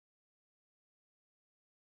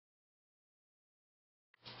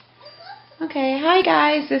Okay, hi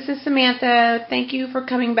guys, this is Samantha. Thank you for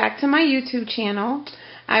coming back to my YouTube channel.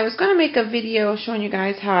 I was going to make a video showing you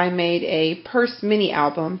guys how I made a purse mini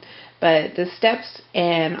album, but the steps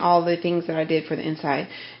and all the things that I did for the inside,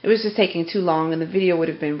 it was just taking too long and the video would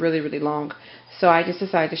have been really long. So I just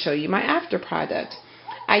decided to show you my after product.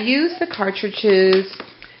 I used the cartridges,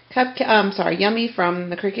 Yummy from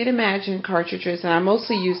the Cricut Imagine cartridges, and I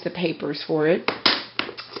mostly used the papers for it.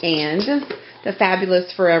 And the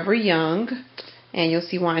fabulous Forever Young, and you'll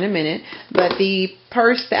see why in a minute. But the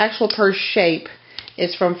actual purse shape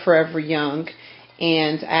is from Forever Young,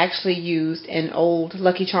 and I actually used an old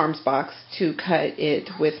Lucky Charms box to cut it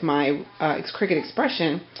with my Cricut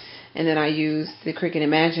Expression, and then I used the Cricut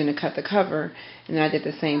Imagine to cut the cover, and then I did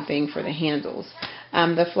the same thing for the handles.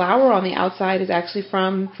 The flower on the outside is actually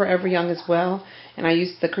from Forever Young as well, and I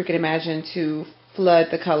used the Cricut Imagine to flood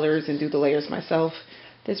the colors and do the layers myself.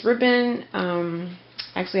 This ribbon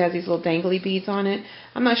actually has these little dangly beads on it.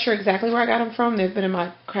 I'm not sure exactly where I got them from. They've been in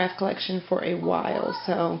my craft collection for a while,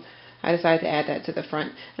 so I decided to add that to the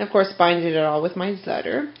front. And of course, binded it all with my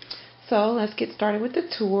zutter. So let's get started with the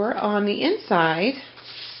tour. On the inside,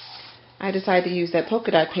 I decided to use that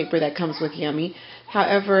polka dot paper that comes with Yummy.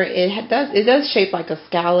 However, it does shape like a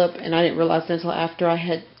scallop, and I didn't realize it until after I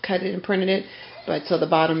had cut it and printed it. But so the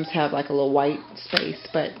bottoms have like a little white space,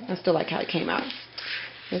 but I still like how it came out.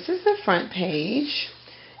 This is the front page,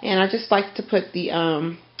 and I just like to put the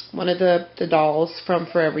one of the dolls from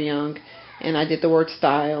Forever Young, and I did the word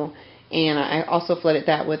style, and I also flooded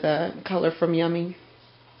that with a color from Yummy,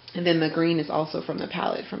 and then the green is also from the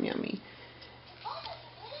palette from Yummy.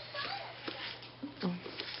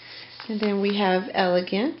 And then we have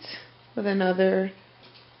Elegant with another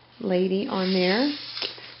lady on there.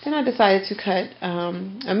 Then I decided to cut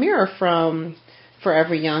a mirror from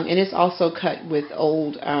Forever Young, and it's also cut with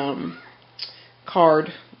old old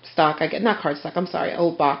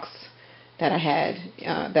box that I had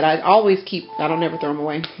that I always keep. I don't ever throw them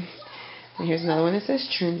away. And here's another one that says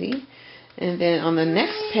Trendy. And then on the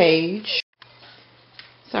next page,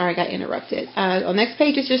 sorry, I got interrupted. On the next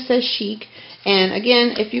page it just says Chic. And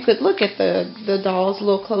again, if you could look at the dolls a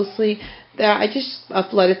little closely, I just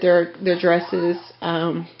flooded their dresses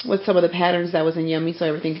with some of the patterns that was in Yummy, so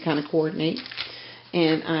everything could kind of coordinate.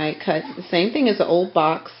 And I cut the same thing as the old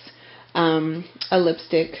box, a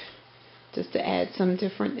lipstick, just to add some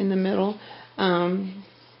different in the middle. The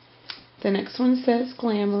next one says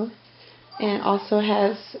Glamour, and also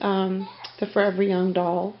has the Forever Young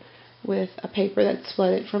doll with a paper that's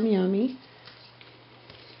flooded from Yummy.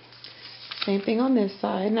 Same thing on this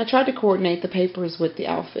side. And I tried to coordinate the papers with the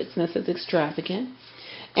outfits, and this is Extravagant.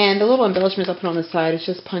 And the little embellishments I put on the side is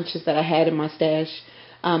just punches that I had in my stash.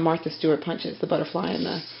 Martha Stewart punches, the butterfly and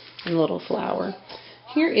the little flower.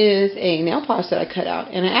 Here is a nail polish that I cut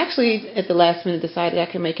out, and I actually at the last minute decided I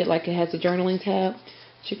could make it like it has a journaling tab that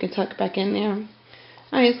you can tuck back in there.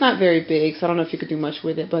 I mean, it's not very big, so I don't know if you could do much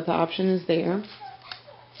with it, but the option is there.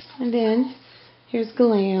 And then here's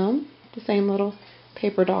Glam, the same little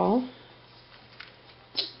paper doll.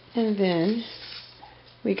 And then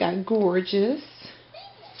we got Gorgeous.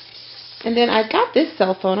 And then I got this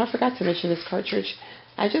cell phone. I forgot to mention this cartridge.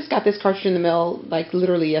 I just got this cartridge in the mail like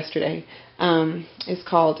literally yesterday. It's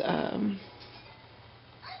called,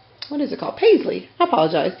 what is it called? Paisley. I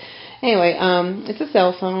apologize. Anyway, it's a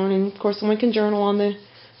cell phone, and of course someone can journal on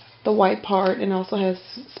the white part, and also has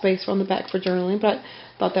space on the back for journaling, but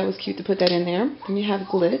I thought that was cute to put that in there. And you have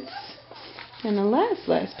Glitz. And the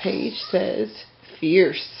last page says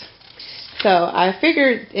Fierce. So I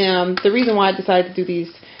figured the reason why I decided to do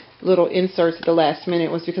these little inserts at the last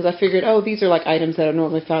minute was because I figured, oh, these are like items that are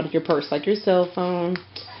normally found in your purse, like your cell phone.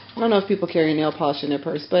 I don't know if people carry nail polish in their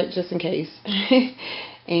purse, but just in case.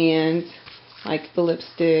 And like the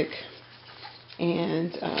lipstick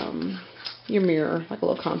and your mirror, like a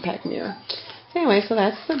little compact mirror. So anyway, so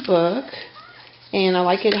that's the book. And I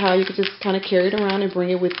like it how you could just kind of carry it around and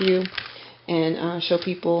bring it with you and show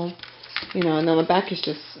people, you know. And then the back is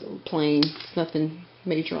just plain. It's nothing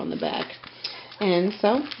major on the back. And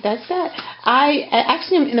so that's that. I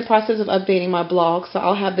actually am in the process of updating my blog, so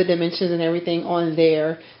I'll have the dimensions and everything on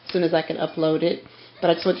there as soon as I can upload it. But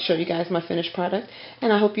I just want to show you guys my finished product,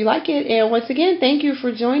 and I hope you like it. And once again, thank you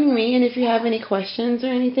for joining me. And if you have any questions or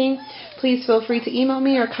anything, please feel free to email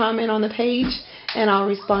me or comment on the page, and I'll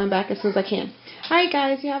respond back as soon as I can. All right,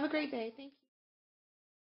 guys, you have a great day. Thank you.